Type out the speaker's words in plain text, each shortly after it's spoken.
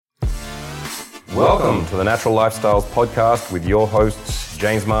Welcome to the Natural Lifestyles Podcast with your hosts,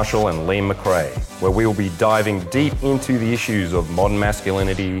 James Marshall and Liam McRae, where we will be diving deep into the issues of modern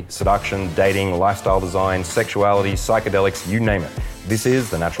masculinity, seduction, dating, lifestyle design, sexuality, psychedelics, you name it. This is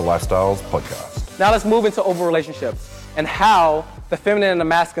the Natural Lifestyles Podcast. Now let's move into open relationships and how the feminine and the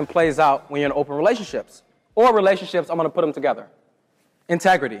masculine plays out when you're in open relationships. Or relationships, I'm going to put them together.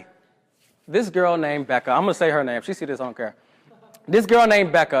 Integrity. This girl named Becca, I'm going to say her name. If she sees this, I don't care. This girl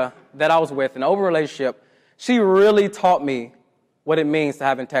named Becca that I was with in an open relationship, she really taught me what it means to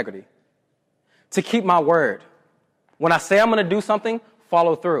have integrity. To keep my word. When I say I'm going to do something,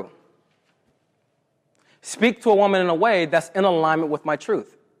 follow through. Speak to a woman in a way that's in alignment with my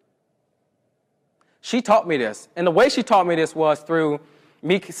truth. She taught me this. And the way she taught me this was through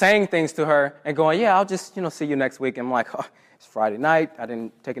me saying things to her and going, yeah, I'll just, see you next week. And I'm like, oh, it's Friday night. I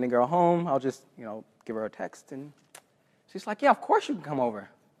didn't take any girl home. I'll just, give her a text. And she's like, yeah, of course you can come over.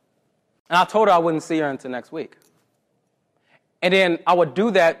 And I told her I wouldn't see her until next week. And then I would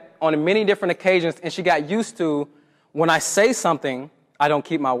do that on many different occasions, and she got used to when I say something, I don't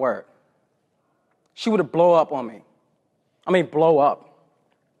keep my word. She would blow up on me. Blow up.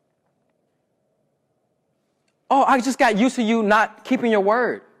 Oh, I just got used to you not keeping your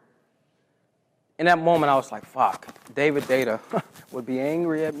word. In that moment, I was like, fuck, David Data would be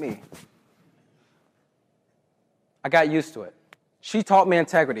angry at me. I got used to it. She taught me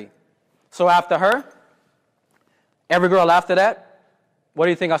integrity. So after her, every girl after that, what do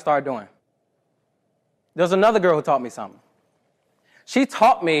you think I started doing? There's another girl who taught me something. She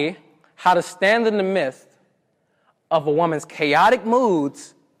taught me how to stand in the midst of a woman's chaotic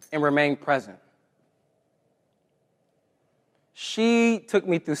moods and remain present. She took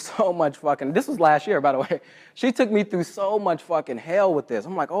me through so much this was last year, by the way. She took me through so much fucking hell with this.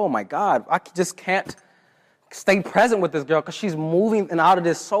 I'm like, oh my God, I just can't stay present with this girl because she's moving and out of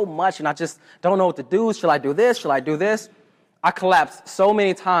this so much, and I just don't know what to do. Shall I do this? Shall I do this? I collapsed so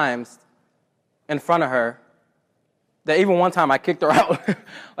many times in front of her that even one time I kicked her out.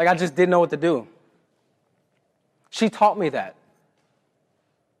 Like I just didn't know what to do. She taught me that.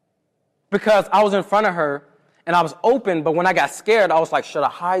 Because I was in front of her and I was open, but when I got scared, I was like, should I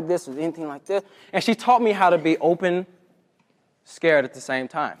hide this or anything like this? And she taught me how to be open, scared at the same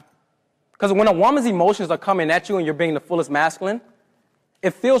time. Because when a woman's emotions are coming at you and you're being the fullest masculine,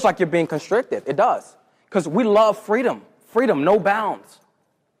 it feels like you're being constricted. It does. Because we love freedom. Freedom, no bounds.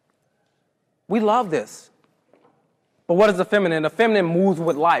 We love this. But what is the feminine? The feminine moves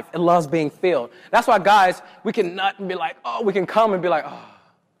with life. It loves being filled. That's why, guys, we can nut and be like, oh, we can come and be like, oh,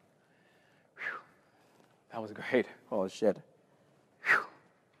 whew, that was great. Oh, shit. Whew.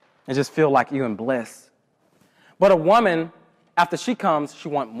 And just feel like you're in bliss. But a woman, after she comes, she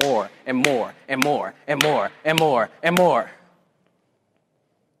wants more and more and more and more and more and more.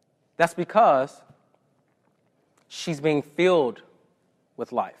 That's because she's being filled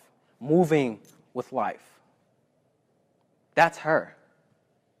with life, moving with life. That's her.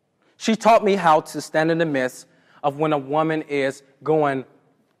 She taught me how to stand in the midst of when a woman is going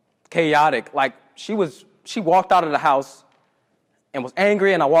chaotic. Like she walked out of the house and was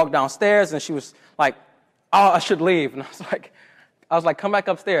angry, and I walked downstairs and she was like, oh, I should leave. And I was like, come back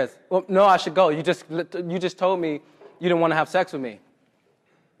upstairs. Well, no, I should go. You just told me you didn't want to have sex with me. And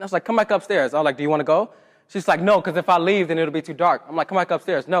I was like, come back upstairs. I was like, do you want to go? She's like, no, because if I leave, then it'll be too dark. I'm like, come back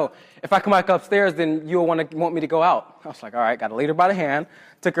upstairs. No, if I come back upstairs, then you'll want me to go out. I was like, all right, got to lead her by the hand.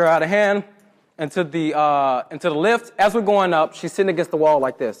 Took her out of hand into the lift. As we're going up, she's sitting against the wall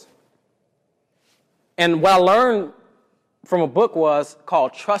like this. And what I learned from a book was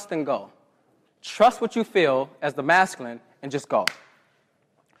called Trust and Go. Trust what you feel as the masculine and just go.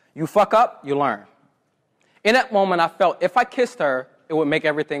 You fuck up, you learn. In that moment, I felt if I kissed her, it would make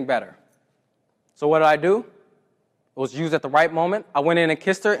everything better. So what did I do? It was used at the right moment. I went in and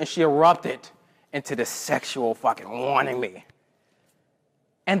kissed her, and she erupted into this sexual fucking wanting me.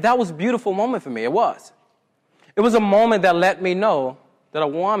 And that was a beautiful moment for me. It was. It was a moment that let me know that a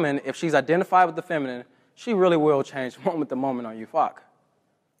woman, if she's identified with the feminine, she really will change moment to moment on you. Fuck.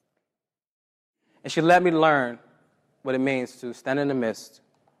 And she let me learn what it means to stand in the midst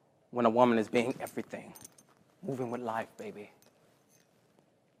when a woman is being everything. Moving with life, baby.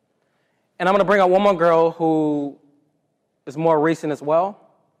 And I'm going to bring out one more girl who is more recent as well.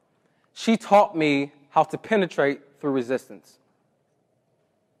 She taught me how to penetrate through resistance.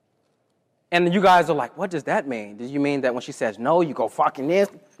 And you guys are like, what does that mean? Do you mean that when she says no, you go fucking this?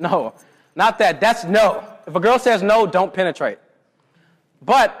 No, not that. That's no. If a girl says no, don't penetrate.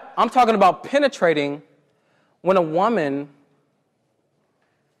 But I'm talking about penetrating when a woman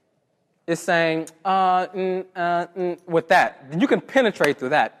is saying, with that. You can penetrate through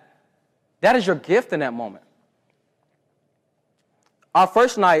that. That is your gift in that moment. Our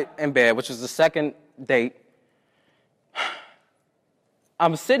first night in bed, which was the second date,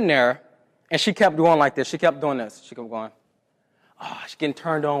 I'm sitting there, and she kept going like this. She kept doing this. She kept going, oh, she's getting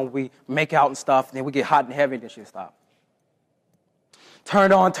turned on. We make out and stuff, and then we get hot and heavy, then she'll stop.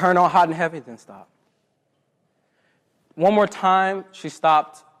 Turn on, hot and heavy, then stop. One more time, she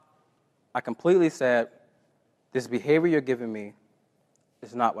stopped. I completely said, this behavior you're giving me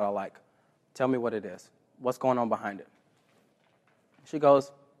is not what I like. Tell me what it is. What's going on behind it? She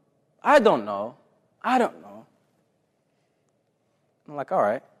goes, I don't know. I'm like, all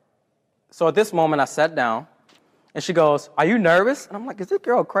right. So at this moment, I sat down, and she goes, are you nervous? And I'm like, is this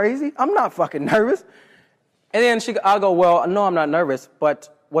girl crazy? I'm not fucking nervous. And then I'll go, well, no, I'm not nervous,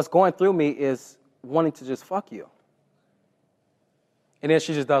 but what's going through me is wanting to just fuck you. And then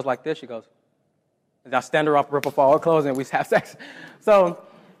she just does like this. She goes, and I stand her up, rip off all her clothes, and we have sex. So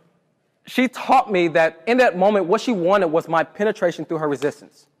she taught me that in that moment, what she wanted was my penetration through her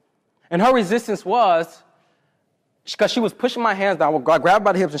resistance. And her resistance was, because she was pushing my hands down, I would grab her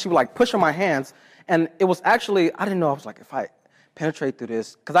by the hips, and she would like pushing my hands. And it was actually, I didn't know, I was like, if I penetrate through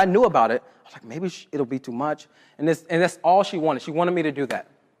this, because I knew about it, I was like, maybe it'll be too much. And that's all she wanted. She wanted me to do that.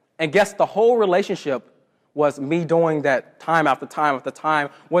 And guess the whole relationship was me doing that time after time after time,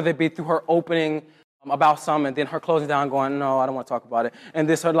 whether it be through her opening about something, and then her closing down going, no, I don't want to talk about it. And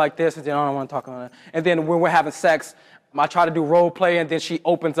this, her like this, and then I don't want to talk about it. And then when we're having sex, I try to do role play, and then she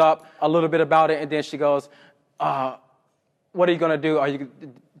opens up a little bit about it, and then she goes, what are you going to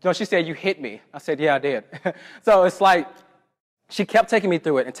do? She said, you hit me. I said, yeah, I did. So it's like she kept taking me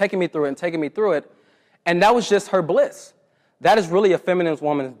through it and taking me through it and taking me through it, and that was just her bliss. That is really a feminine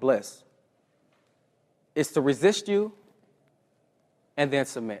woman's bliss. It's to resist you and then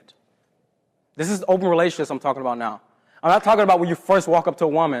submit. This is open relationships I'm talking about now. I'm not talking about when you first walk up to a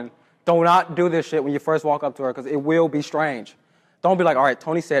woman. Do not do this shit when you first walk up to her, because it will be strange. Don't be like, all right,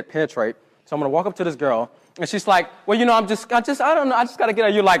 Tony said penetrate, so I'm going to walk up to this girl, and she's like, well, you know, I don't know, I just got to get her.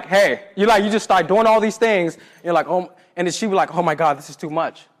 You're like, hey, you just start doing all these things, and you're like, oh, and then she be like, oh my God, this is too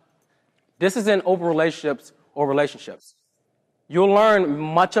much. This is in open relationships or relationships. You'll learn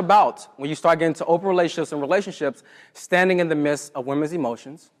much about, when you start getting to open relationships and relationships, standing in the midst of women's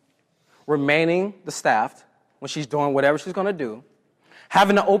emotions, remaining the staffed when she's doing whatever she's going to do,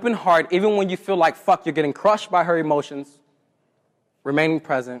 having an open heart even when you feel like, fuck, you're getting crushed by her emotions, remaining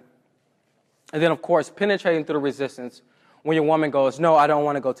present, and then, of course, penetrating through the resistance when your woman goes, no, I don't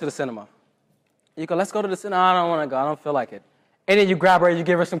want to go to the cinema. You go, let's go to the cinema. I don't want to go. I don't feel like it. And then you grab her, you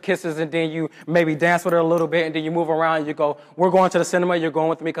give her some kisses, and then you maybe dance with her a little bit, and then you move around, and you go, we're going to the cinema, you're going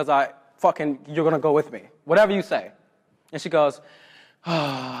with me because you're going to go with me. Whatever you say. And she goes,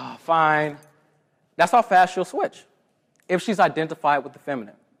 oh, fine. That's how fast she'll switch. If she's identified with the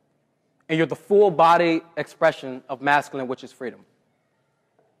feminine. And you're the full body expression of masculine, which is freedom.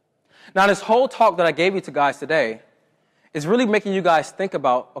 Now, this whole talk that I gave you to guys today is really making you guys think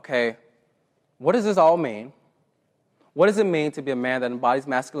about, okay, what does this all mean? What does it mean to be a man that embodies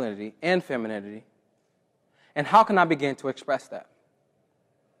masculinity and femininity? And how can I begin to express that?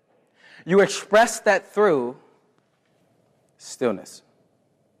 You express that through stillness,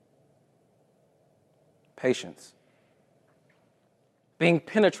 patience, being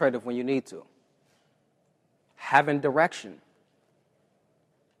penetrative when you need to, having direction,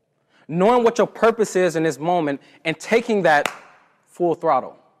 knowing what your purpose is in this moment and taking that full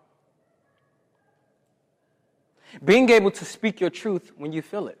throttle. Being able to speak your truth when you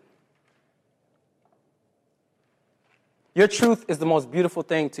feel it. Your truth is the most beautiful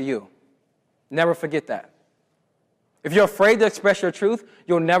thing to you. Never forget that. If you're afraid to express your truth,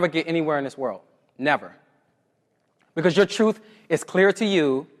 you'll never get anywhere in this world. Never. Because your truth is clear to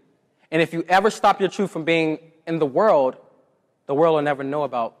you, and if you ever stop your truth from being in the world will never know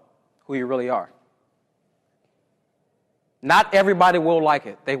about who you really are. Not everybody will like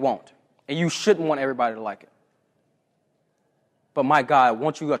it. They won't. And you shouldn't want everybody to like it. But my God,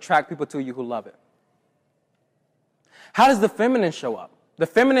 won't you attract people to you who love it? How does the feminine show up? The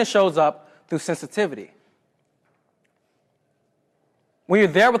feminine shows up through sensitivity. When you're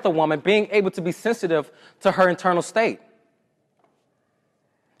there with a woman, being able to be sensitive to her internal state.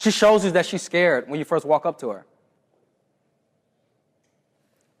 She shows you that she's scared when you first walk up to her.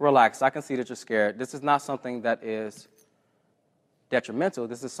 Relax, I can see that you're scared. This is not something that is detrimental.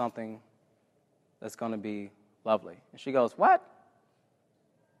 This is something that's going to be lovely. And she goes, what?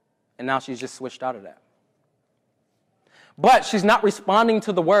 And now she's just switched out of that. But she's not responding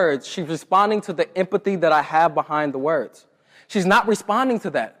to the words. She's responding to the empathy that I have behind the words. She's not responding to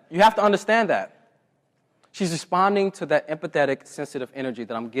that. You have to understand that. She's responding to that empathetic, sensitive energy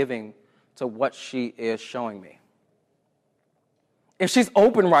that I'm giving to what she is showing me. If she's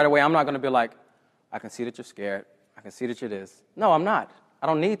open right away, I'm not going to be like, I can see that you're scared. I can see that you're this. No, I'm not. I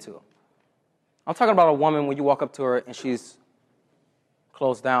don't need to. I'm talking about a woman when you walk up to her and she's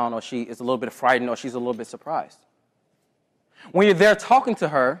closed down, or she is a little bit frightened, or she's a little bit surprised. When you're there talking to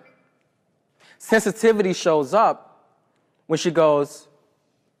her, sensitivity shows up when she goes,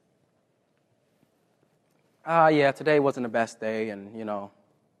 yeah, today wasn't the best day, and,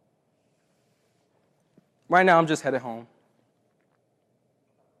 right now I'm just headed home.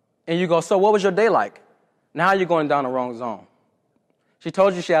 And you go, so what was your day like? Now you're going down the wrong zone. She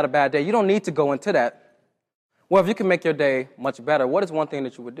told you she had a bad day. You don't need to go into that. Well, if you can make your day much better, what is one thing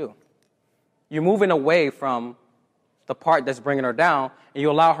that you would do? You're moving away from the part that's bringing her down, and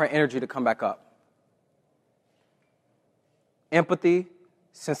you allow her energy to come back up. Empathy,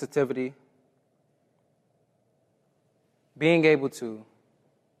 sensitivity, being able to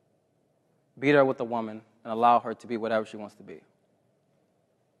be there with the woman and allow her to be whatever she wants to be.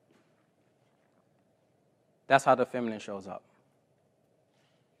 That's how the feminine shows up.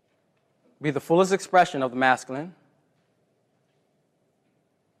 Be the fullest expression of the masculine,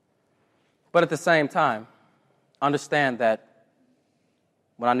 but at the same time, understand that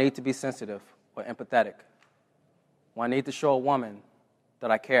when I need to be sensitive or empathetic, when I need to show a woman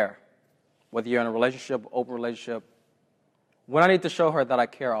that I care, whether you're in a relationship, open relationship, when I need to show her that I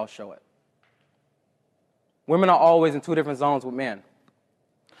care, I'll show it. Women are always in two different zones with men.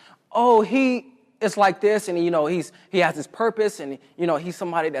 Oh, he is like this, and he has his purpose, and he's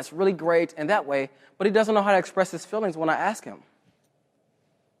somebody that's really great in that way, but he doesn't know how to express his feelings when I ask him.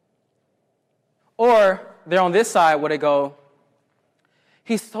 Or they're on this side where they go,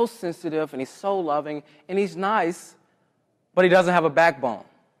 he's so sensitive, and he's so loving, and he's nice, but he doesn't have a backbone.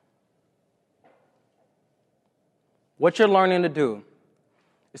 What you're learning to do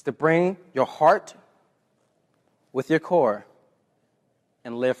is to bring your heart with your core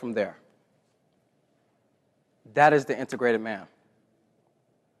and live from there. That is the integrated man.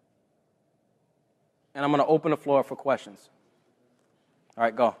 And I'm going to open the floor for questions. All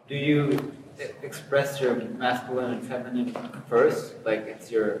right, go. Do you express your masculine and feminine first, like it's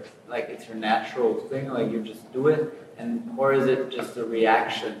your natural thing, like you just do it, or is it just a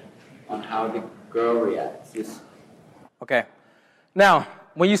reaction on how the girl reacts? Okay. Now,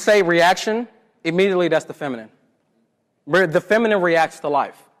 when you say reaction, immediately that's the feminine. The feminine reacts to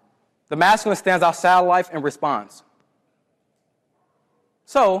life. The masculine stands outside of life and responds.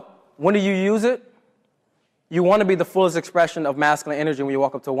 So, when do you use it? You want to be the fullest expression of masculine energy when you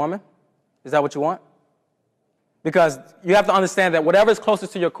walk up to a woman? Is that what you want? Because you have to understand that whatever is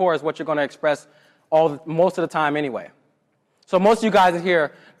closest to your core is what you're going to express most of the time anyway. So most of you guys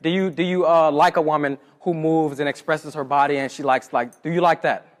here, do you like a woman who moves and expresses her body and she likes, do you like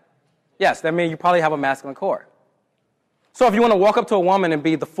that? Yes, that means you probably have a masculine core. So if you want to walk up to a woman and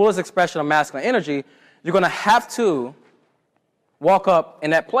be the fullest expression of masculine energy, you're going to have to walk up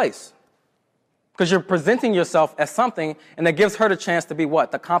in that place. Because you're presenting yourself as something, and that gives her the chance to be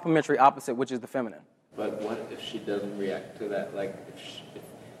what? The complementary opposite, which is the feminine. But what if she doesn't react to that? Like,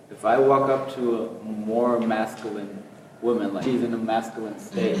 if I walk up to a more masculine woman, like she's in a masculine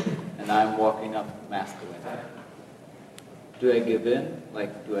state, and I'm walking up masculine, do I give in?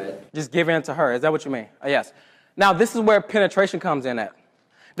 Like, do I... Just give in to her. Is that what you mean? Yes. Now, this is where penetration comes in at.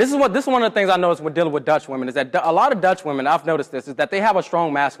 This is one of the things I noticed when dealing with Dutch women, is that a lot of Dutch women, I've noticed this, is that they have a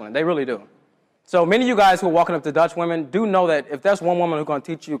strong masculine. They really do. So many of you guys who are walking up to Dutch women do know that if there's one woman who's going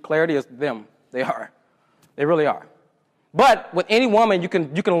to teach you clarity, it's them. They are. They really are. But with any woman, you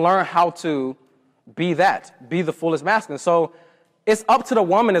can learn how to be that, be the fullest masculine. So it's up to the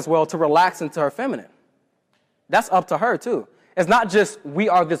woman as well to relax into her feminine. That's up to her too. It's not just we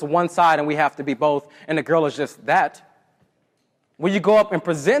are this one side and we have to be both, and the girl is just that. When you go up and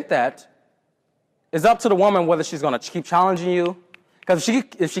present that, it's up to the woman whether she's going to keep challenging you. Because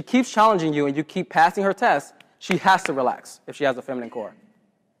if she keeps challenging you and you keep passing her test, she has to relax if she has a feminine core.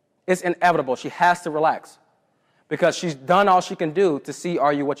 It's inevitable. She has to relax. Because she's done all she can do to see,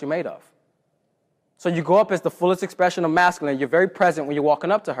 are you what you're made of? So you go up as the fullest expression of masculine. You're very present when you're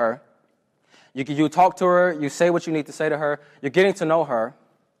walking up to her. You talk to her. You say what you need to say to her. You're getting to know her.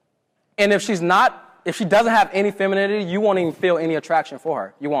 And if she doesn't have any femininity, you won't even feel any attraction for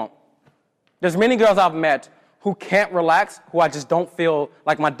her. You won't. There's many girls I've met who can't relax, who I just don't feel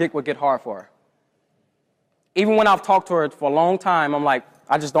like my dick would get hard for her. Even when I've talked to her for a long time, I'm like,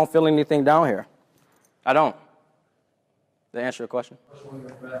 I just don't feel anything down here. I don't. Did I answer your question? When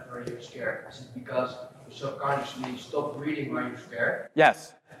you're breath, are you scared? Is it because you subconsciously stop breathing when you're scared?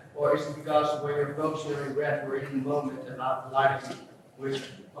 Yes. Or is it because when you're focusing on your breath, you're in the moment and not letting with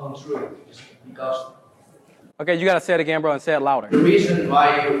untrue. Is because Okay, you got to say it again, bro, and say it louder. the reason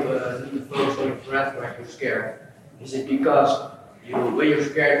why you need to focus on your breath when you're scared is it because when you're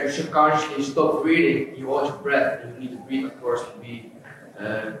scared, you subconsciously stop breathing, you hold your breath, and you need to breathe, of course, to be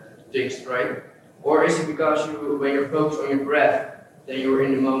things straight. Or is it because when you're focused on your breath, then you're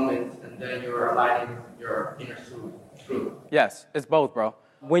in the moment, and then you're aligning your inner truth? Yes, it's both, bro.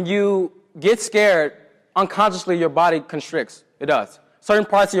 When you get scared, unconsciously your body constricts. It does. Certain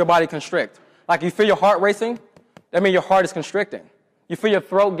parts of your body constrict. Like you feel your heart racing, that means your heart is constricting. You feel your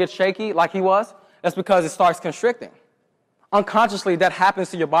throat get shaky like he was, that's because it starts constricting. Unconsciously, that happens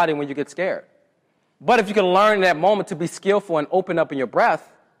to your body when you get scared. But if you can learn in that moment to be skillful and open up in your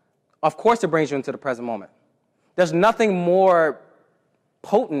breath, of course it brings you into the present moment. There's nothing more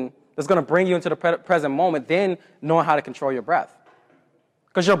potent that's going to bring you into the present moment than knowing how to control your breath.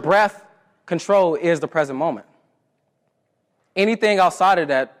 Because your breath control is the present moment. Anything outside of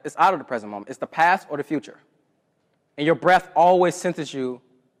that is out of the present moment. It's the past or the future. And your breath always centers you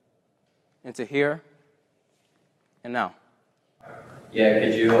into here and now. Yeah,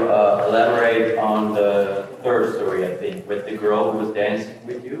 could you elaborate on the third story, I think, with the girl who was dancing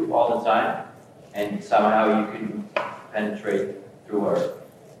with you all the time, and somehow you couldn't penetrate through her?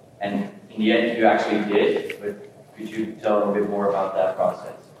 And in the end, you actually did, but could you tell a bit more about that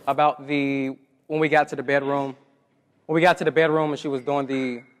process? About when we got to the bedroom, and she was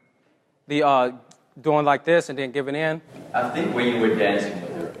doing doing like this and then giving in. I think when you were dancing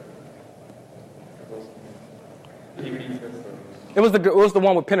with her. It was the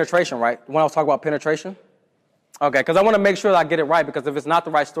one with penetration, right? When I was talking about penetration? Okay, because I want to make sure that I get it right, because if it's not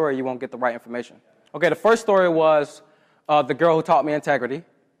the right story, you won't get the right information. Okay, the first story was the girl who taught me integrity,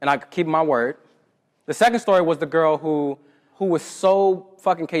 and I keep my word. The second story was the girl who was so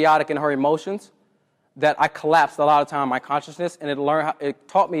fucking chaotic in her emotions that I collapsed a lot of time in my consciousness, and it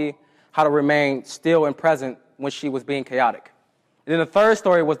taught me how to remain still and present when she was being chaotic. And then the third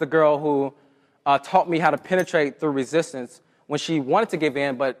story was the girl who taught me how to penetrate through resistance when she wanted to give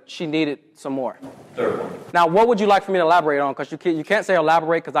in, but she needed some more. Third one. Now, what would you like for me to elaborate on? Because you can't say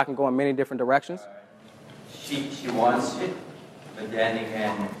elaborate, because I can go in many different directions. She wants it, but then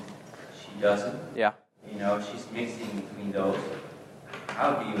again, she doesn't. Yeah. You know, she's mixing between those.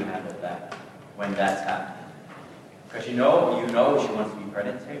 How do you handle that when that's happening? Because you know she wants to be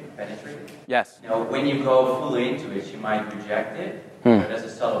penetrated. Yes. You know, when you go fully into it, she might reject it. But there's a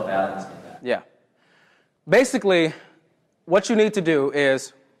subtle balance in that. Yeah. Basically, what you need to do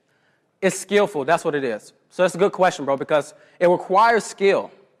is, it's skillful. That's what it is. So that's a good question, bro, because it requires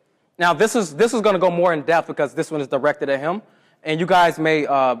skill. Now, this is going to go more in depth because this one is directed at him, and you guys may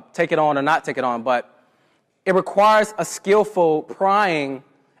take it on or not take it on, but it requires a skillful prying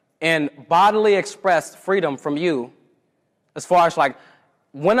and bodily expressed freedom from you, as far as like,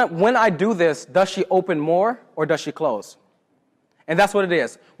 when I do this, does she open more or does she close? And that's what it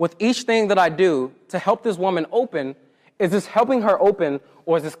is. With each thing that I do to help this woman open, is this helping her open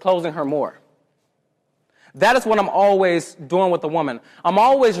or is this closing her more? That is what I'm always doing with the woman. I'm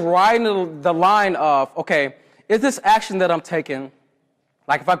always riding the line of, okay, is this action that I'm taking,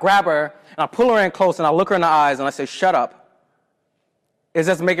 like if I grab her and I pull her in close and I look her in the eyes and I say, shut up, is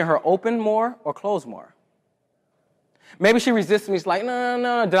this making her open more or close more? Maybe she resists me, she's like,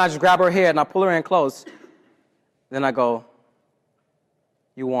 no. Then I just grab her head and I pull her in close. Then I go,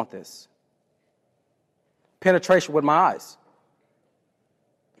 you want this. Penetration with my eyes.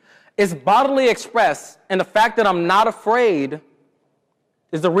 It's bodily expressed, and the fact that I'm not afraid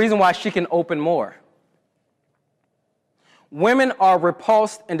is the reason why she can open more. Women are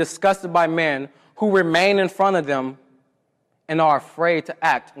repulsed and disgusted by men who remain in front of them and are afraid to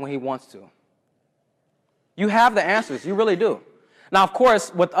act when he wants to. You have the answers, you really do. Now, of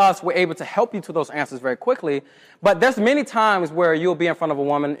course, with us, we're able to help you to those answers very quickly, but there's many times where you'll be in front of a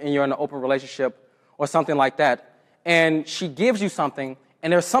woman and you're in an open relationship or something like that, and she gives you something,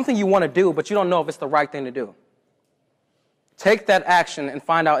 and there's something you want to do, but you don't know if it's the right thing to do. Take that action and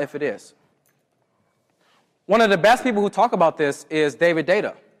find out if it is. One of the best people who talk about this is David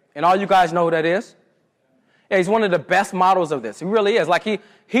Deida, and all you guys know who that is? Yeah, he's one of the best models of this. He really is. Like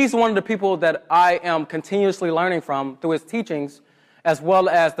he's one of the people that I am continuously learning from through his teachings, as well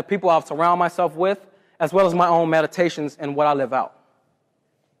as the people I've surrounded myself with, as well as my own meditations and what I live out.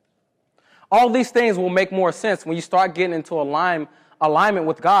 All these things will make more sense when you start getting into alignment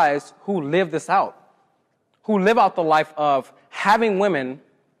with guys who live this out, who live out the life of having women,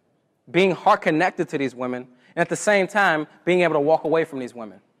 being heart connected to these women, and at the same time being able to walk away from these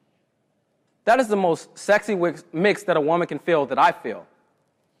women. That is the most sexy mix that a woman can feel, that I feel.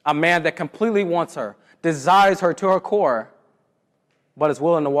 A man that completely wants her, desires her to her core, but is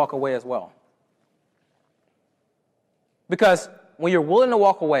willing to walk away as well. Because when you're willing to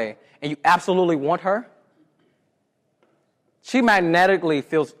walk away and you absolutely want her, she magnetically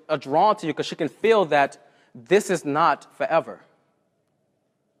feels drawn to you because she can feel that this is not forever.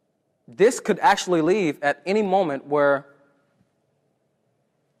 This could actually leave at any moment where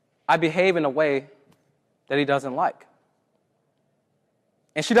I behave in a way that he doesn't like.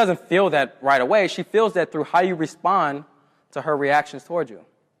 And she doesn't feel that right away. She feels that through how you respond to her reactions towards you.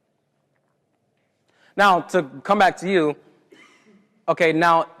 Now, to come back to you, okay,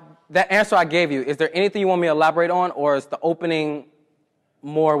 now that answer I gave you, is there anything you want me to elaborate on, or is the opening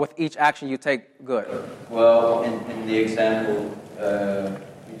more with each action you take good? Well, in the example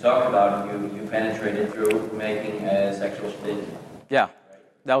you talked about, you penetrated through making a sexual statement. Yeah,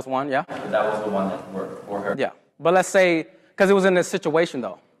 that was one, yeah? But that was the one that worked for her. Yeah, but let's say, because it was in this situation,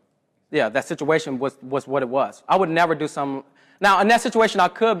 though. Yeah, that situation was what it was. I would never do some. Now, in that situation, I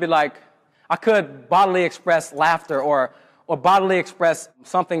could be like, I could bodily express laughter or bodily express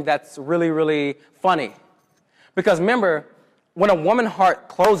something that's really, really funny. Because remember, when a woman's heart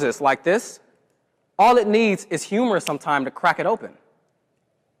closes like this, all it needs is humor sometime to crack it open.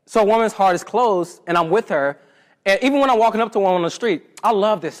 So a woman's heart is closed, and I'm with her, and even when I'm walking up to a woman on the street, I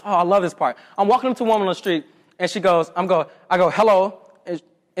love this. Oh, I love this part. I'm walking up to a woman on the street, and she goes, I go, hello,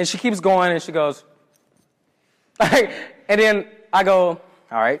 and she keeps going, and she goes, and then I go,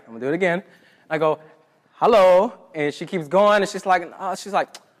 all right, I'm gonna do it again. I go, hello, and she keeps going, and she's like, and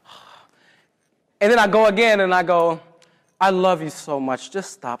then I go again, and I go, I love you so much,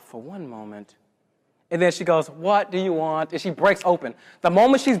 just stop for one moment. And then she goes, what do you want? And she breaks open. The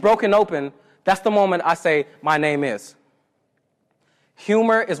moment she's broken open, that's the moment I say, my name is.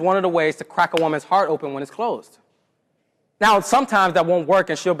 Humor is one of the ways to crack a woman's heart open when it's closed. Now, sometimes that won't work,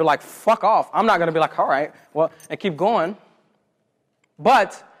 and she'll be like, fuck off. I'm not going to be like, all right, well, and keep going.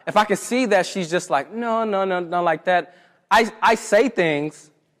 But if I can see that she's just like, no, like that, I say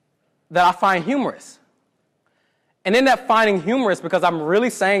things that I find humorous. And in that finding humorous, because I'm really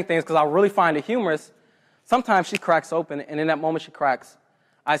saying things because I really find it humorous, sometimes she cracks open, and in that moment she cracks,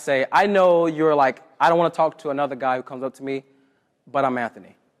 I say, I know you're like, I don't want to talk to another guy who comes up to me, but I'm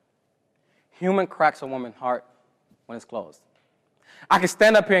Anthony. Humor cracks a woman's heart when it's closed. I can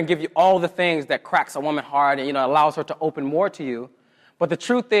stand up here and give you all the things that cracks a woman's heart and, allows her to open more to you. But the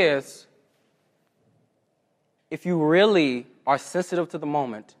truth is, if you really are sensitive to the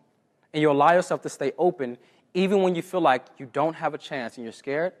moment and you allow yourself to stay open, even when you feel like you don't have a chance and you're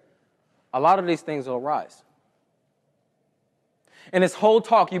scared, a lot of these things will arise. In this whole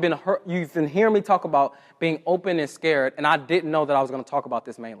talk, you've been hearing me talk about being open and scared, and I didn't know that I was going to talk about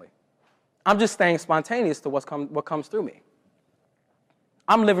this mainly. I'm just staying spontaneous to what comes through me.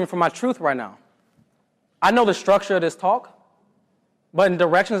 I'm living for my truth right now. I know the structure of this talk, but in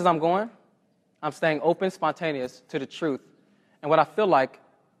directions I'm going, I'm staying open, spontaneous to the truth and what I feel like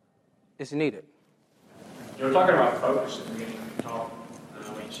is needed. You were talking about focus at the beginning of the talk,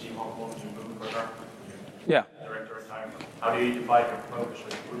 when you see one woman you move with her. Yeah. Direct her time. How do you divide your focus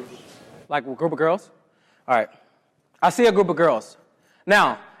with groups? Like a group of girls? All right. I see a group of girls.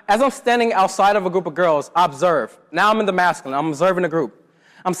 Now, as I'm standing outside of a group of girls, I observe. Now I'm in the masculine. I'm observing the group.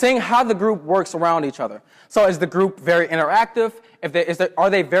 I'm seeing how the group works around each other. So is the group very interactive? Are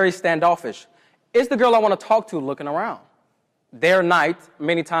they very standoffish? Is the girl I want to talk to looking around? Their night,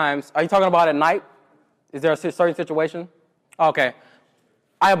 many times. Are you talking about at night? Is there a certain situation? Okay.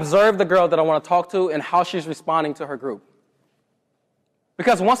 I observe the girl that I want to talk to and how she's responding to her group.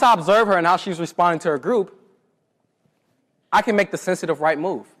 Because once I observe her and how she's responding to her group, I can make the sensitive right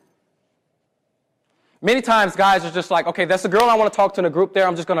move. Many times guys are just like, okay, that's the girl I want to talk to in the group there.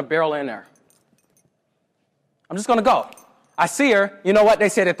 I'm just going to barrel in there. I'm just going to go. I see her. You know what? They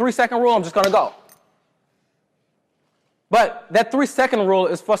say the 3-second rule. I'm just going to go. But that 3-second rule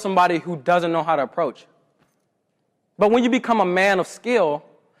is for somebody who doesn't know how to approach. But when you become a man of skill,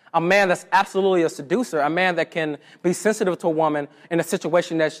 a man that's absolutely a seducer, a man that can be sensitive to a woman in a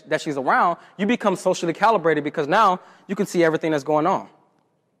situation that she's around, you become socially calibrated because now you can see everything that's going on.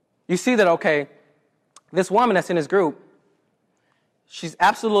 You see that, okay, this woman that's in this group, she's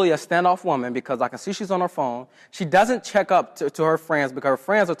absolutely a standoff woman because I can see she's on her phone. She doesn't check up to her friends because her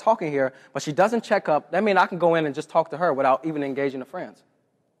friends are talking here, but she doesn't check up. That means I can go in and just talk to her without even engaging the friends.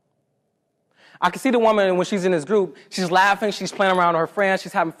 I can see the woman when she's in this group, she's laughing, she's playing around with her friends,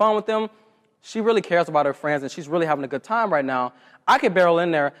 she's having fun with them. She really cares about her friends, and she's really having a good time right now. I can barrel in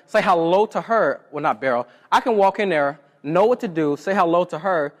there, say hello to her. Well, not barrel. I can walk in there, know what to do, say hello to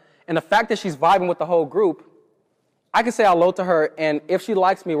her, and the fact that she's vibing with the whole group, I can say hello to her, and if she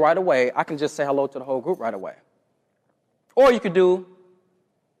likes me right away, I can just say hello to the whole group right away. Or you could do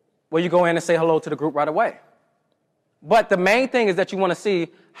Well, you go in and say hello to the group right away. But the main thing is that you want to see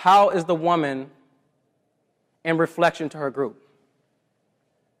how is the woman in reflection to her group.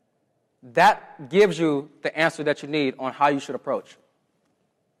 That gives you the answer that you need on how you should approach.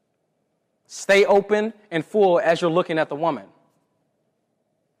 Stay open and full as you're looking at the woman.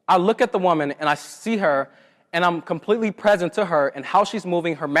 I look at the woman and I see her and I'm completely present to her and how she's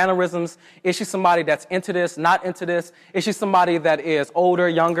moving, her mannerisms. Is she somebody that's into this, not into this? Is she somebody that is older,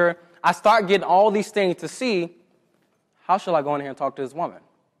 younger? I start getting all these things to see how shall I go in here and talk to this woman.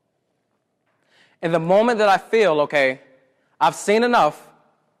 And the moment that I feel, okay, I've seen enough,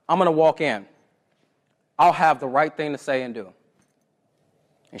 I'm going to walk in. I'll have the right thing to say and do.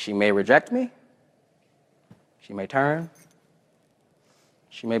 And she may reject me. She may turn.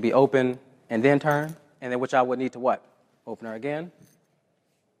 She may be open and then turn, and then which I would need to what? Open her again.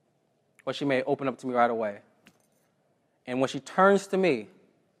 Or she may open up to me right away. And when she turns to me,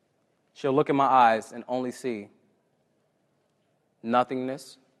 she'll look in my eyes and only see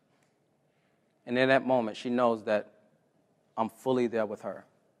nothingness. And in that moment, she knows that I'm fully there with her.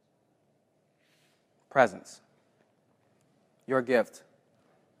 Presence. Your gift.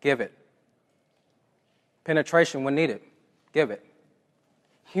 Give it. Penetration when needed. Give it.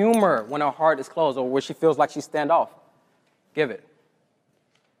 Humor when her heart is closed or where she feels like she's standoff. Give it.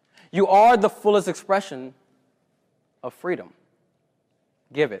 You are the fullest expression of freedom.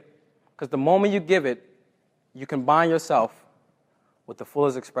 Give it. Because the moment you give it, you combine yourself with the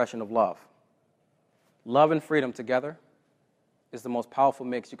fullest expression of love. Love and freedom together is the most powerful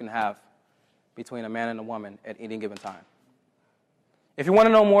mix you can have between a man and a woman at any given time. If you want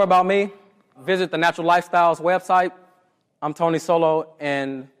to know more about me, visit the Natural Lifestyles website. I'm Tony Solo,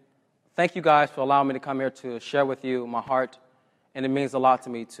 and thank you guys for allowing me to come here to share with you my heart, and it means a lot to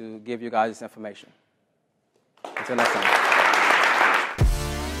me to give you guys this information. Until next time.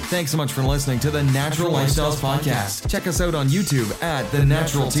 Thanks so much for listening to the Natural Lifestyles Podcast. Check us out on YouTube at The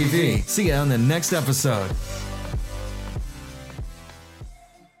Natural TV. See you on the next episode.